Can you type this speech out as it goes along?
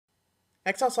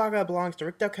XL Saga belongs to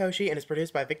RIKDO KOSHI and is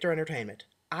produced by Victor Entertainment.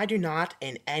 I do not,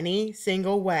 in any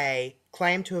single way,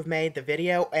 claim to have made the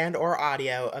video and or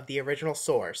audio of the original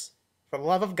source. For the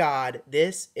love of God,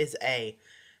 this is a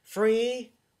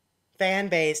free,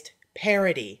 fan-based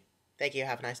parody. Thank you,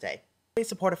 have a nice day. Please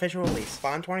support official release.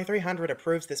 Spawn 2300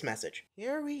 approves this message.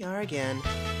 Here we are again.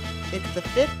 It's the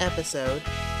 5th episode.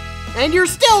 And you're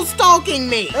still stalking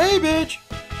me! Hey, bitch!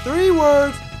 3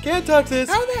 words. Can't touch this.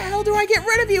 How the hell do I get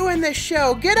rid of you in this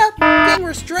show? Get up, get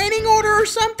restraining order or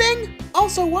something?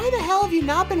 Also, why the hell have you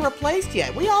not been replaced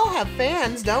yet? We all have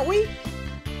fans, don't we?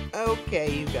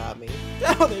 Okay, you got me.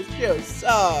 Oh, this show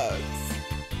sucks.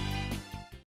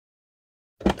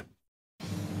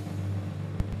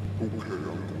 Okay,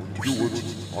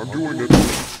 I'm doing it.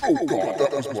 Oh god,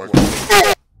 that was my...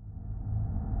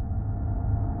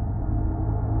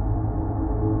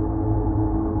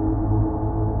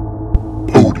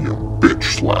 Podium bitch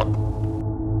slap.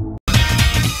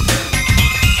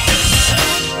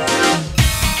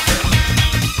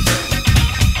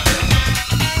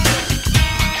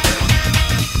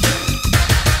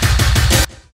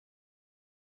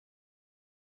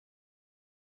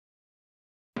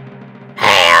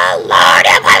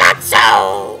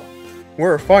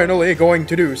 We're finally going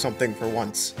to do something for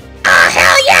once. Oh,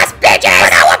 hell yes, bitches! For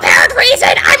no apparent reason,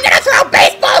 I'm gonna throw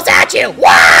baseballs at you!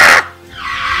 Wah!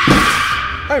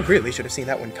 I really should have seen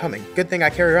that one coming. Good thing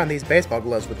I carry around these baseball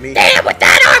gloves with me. Damn, with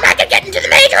that arm I could get into the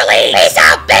major league! Peace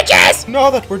out, bitches! Now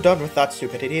that we're done with that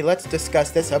stupidity, let's discuss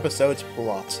this episode's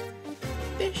plot.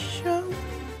 This show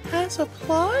has a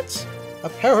plot?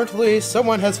 Apparently,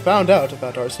 someone has found out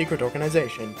about our secret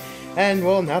organization. And,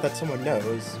 well, now that someone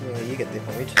knows, you get the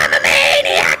point. I'm a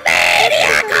maniac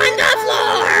on the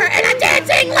floor! And I'm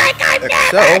dancing like I've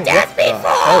never danced before!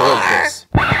 How is this?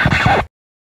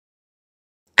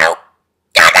 Oh!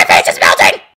 God, my face is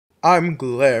melting! I'm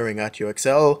glaring at you,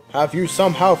 Excel. Have you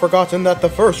somehow forgotten that the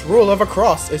first rule of a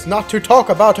cross is not to talk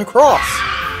about a cross?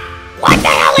 What the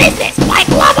hell is this? My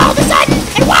glove all of a sudden?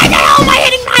 And why the hell am I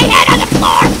hitting my head on the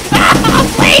floor? Oh,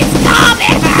 please stop!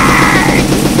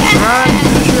 It hurts!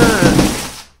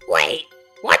 Wait,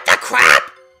 what the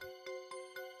crap?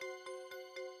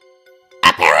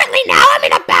 Apparently now I'm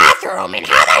in a bathroom, and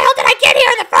how the hell did I get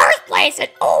here in the first place? And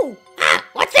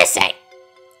what's this say?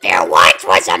 There once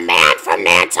was a man from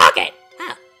Nantucket.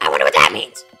 I wonder what that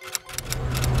means.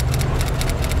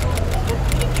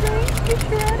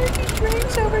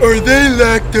 Are they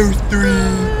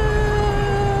lactose-free?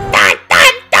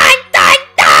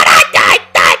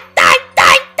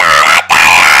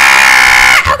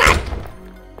 Oh god!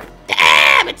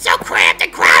 Damn, it's so cramped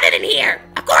and crowded in here.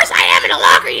 Of course I am in a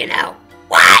locker, you know.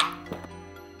 What?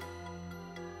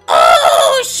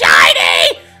 Ooh,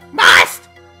 shiny! Must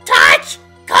touch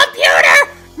computer.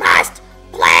 Must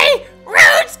play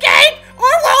RuneScape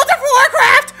or World of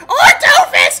Warcraft or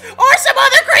Dofus or some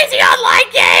other crazy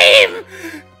online game.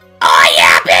 Oh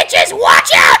yeah, bitches,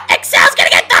 watch out! Excel's gonna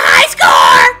get the high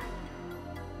score!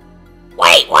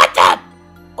 Wait, what the?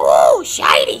 Ooh,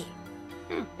 shiny.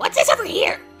 What's this over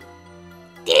here?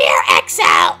 Dear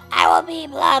Excel, I will be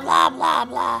blah blah blah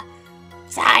blah.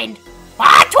 Signed,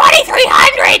 Spawn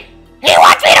 2300! He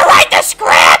wants me to write the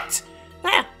script!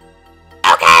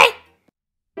 Okay.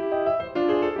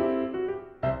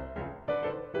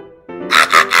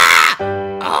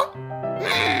 Oh?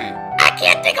 I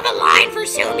can't think of a line for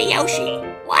Sumiyoshi.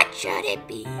 What should it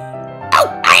be? Oh,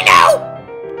 I know!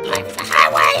 Life is a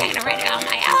highway, I'm gonna write it on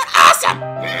my own. Awesome!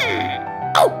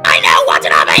 Oh, I know!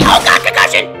 Watanabe! Oh god,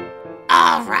 concussion!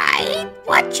 Alright,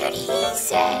 what should he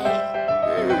say?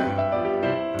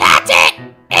 That's it!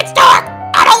 It's dark!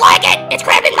 I don't like it! It's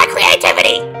cramping my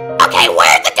creativity! Okay,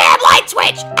 where's the damn light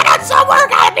switch? I know somewhere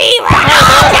gotta be right now!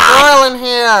 There's a girl in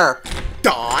here!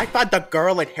 Duh, I found the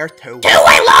girl in here too.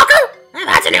 Two-way locker? Oh,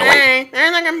 that's a new one. Hey,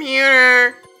 there's a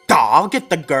computer. Duh, I'll get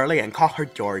the girlie and call her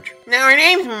George. No, her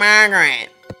name's Margaret.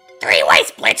 Three-way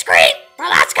split screen? Well,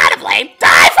 that's kind of lame.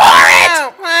 Die for it!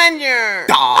 Oh, plunger!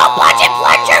 Duh. Oh, plunge it,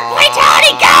 plunger!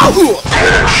 Fatality, go!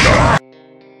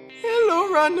 Hello,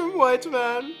 random white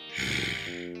man.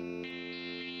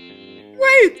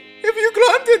 Wait, if you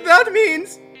grunted, that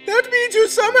means you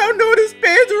somehow noticed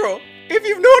Pedro. If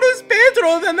you've noticed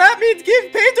Pedro, then that means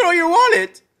give Pedro your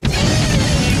wallet.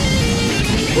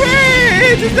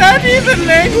 Wait, is that even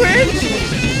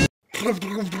language?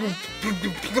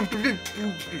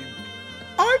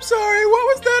 I'm sorry, what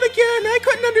was that again? I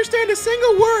couldn't understand a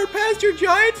single word past your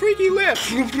giant freaky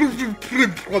lips. Okay, who's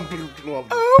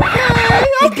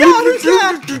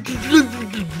that?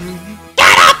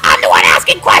 Get up! I'm the one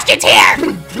asking questions here!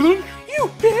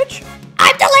 You bitch!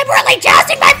 I'm deliberately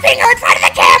jousting my finger in front of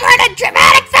the camera in a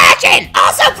dramatic fashion!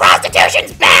 Also, prostitute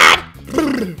constitution's bad!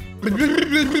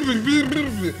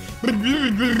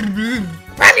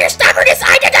 From your stubbornness,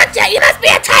 I deduct that you must be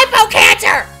a typo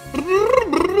cancer!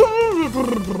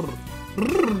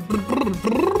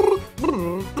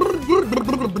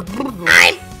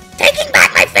 I'm taking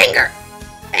back my finger.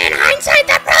 In hindsight,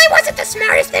 that probably wasn't the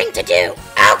smartest thing to do.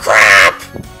 Oh, crap!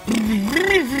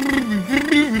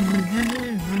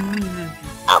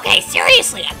 Okay,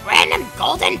 seriously, a random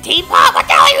golden teapot? What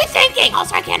the hell are you thinking?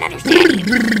 Also, I can't understand you.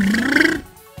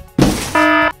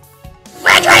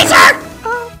 Red Racer!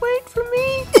 Wait for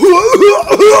me.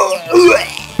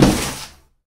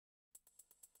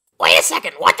 Wait a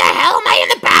second, what the hell? Am I in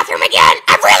the bathroom again?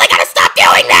 I've really gotta stop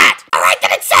doing that! Alright,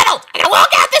 then it's settled. I gotta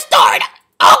walk out this door and...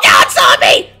 Oh god,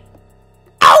 zombie!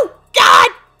 Oh god!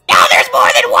 Now there's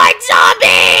more than one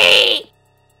zombie!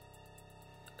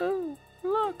 Oh,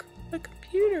 look, a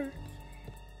computer.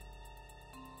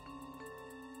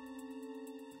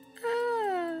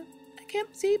 I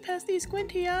can't see past these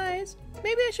squinty eyes.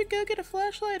 Maybe I should go get a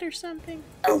flashlight or something.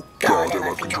 Oh god, am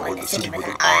I controlling the city with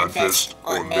an iron fist?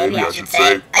 Or maybe I should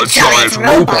say, a giant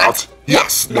robot!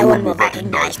 Yes, no one will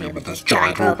recognize me with this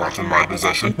giant robot in my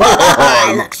possession.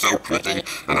 I look so pretty,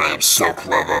 and I am so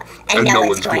clever, and no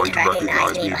one's going to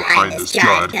recognize me behind this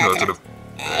giant curtain of...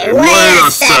 Wait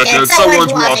a second,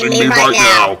 someone's watching me right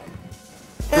now!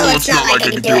 Well, it's not like I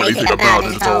can do anything about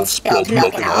it, it's all spilled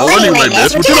milk and all. Anyway,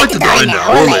 miss, would you like to dine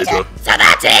now or later? So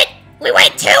that's it? We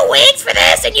wait 2 weeks for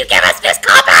this and you give us this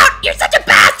cop-out? You're such a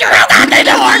bastard! Who got the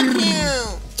door?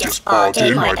 Just all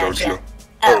day, why don't you?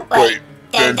 Oh, wait,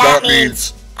 then that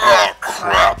means... Oh,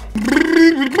 crap. Where's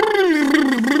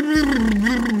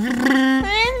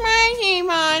my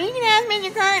teapot? You can ask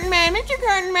Mr. Curtain Man. Mr.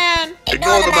 Curtain Man.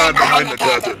 Ignore the man behind the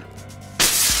curtain.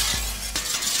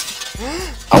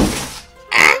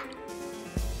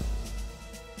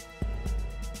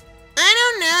 I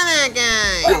don't know that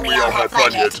guy. Well, we all had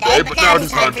fun here today, but now it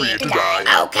is time for you to die.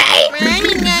 Okay. I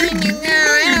didn't get in your girl.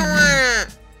 I don't wanna.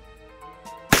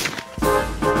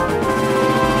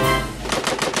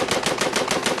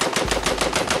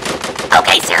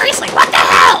 Okay, seriously, what the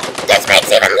hell? This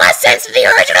makes even less sense than the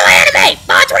original anime!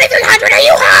 Bond 2300, are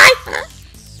you high? Huh?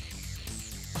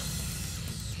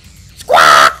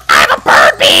 Squawk! I have a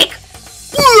bird beak!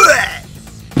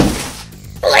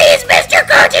 Please, Mr.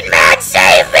 Curtain Man,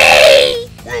 save me!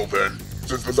 Well then,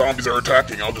 since the zombies are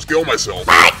attacking, I'll just kill myself.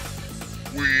 What?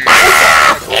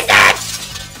 He's dead!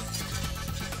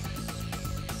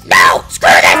 No!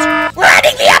 Screw this! We're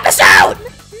ending the episode!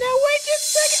 No, wait just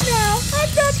a second now.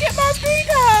 I've got to get my feet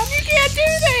up. You can't do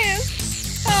this.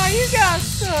 Oh, you guys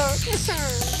suck.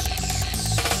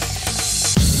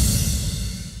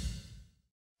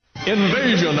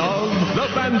 Invasion of the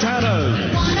Bantanas.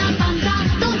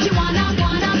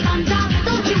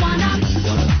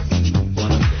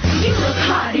 You look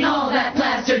hot in all that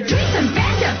plaster. Drink some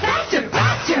Fanta faster,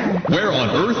 faster. Where on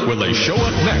earth will they show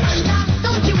up next?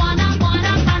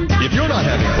 If you're not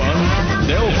having fun,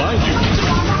 they'll find you.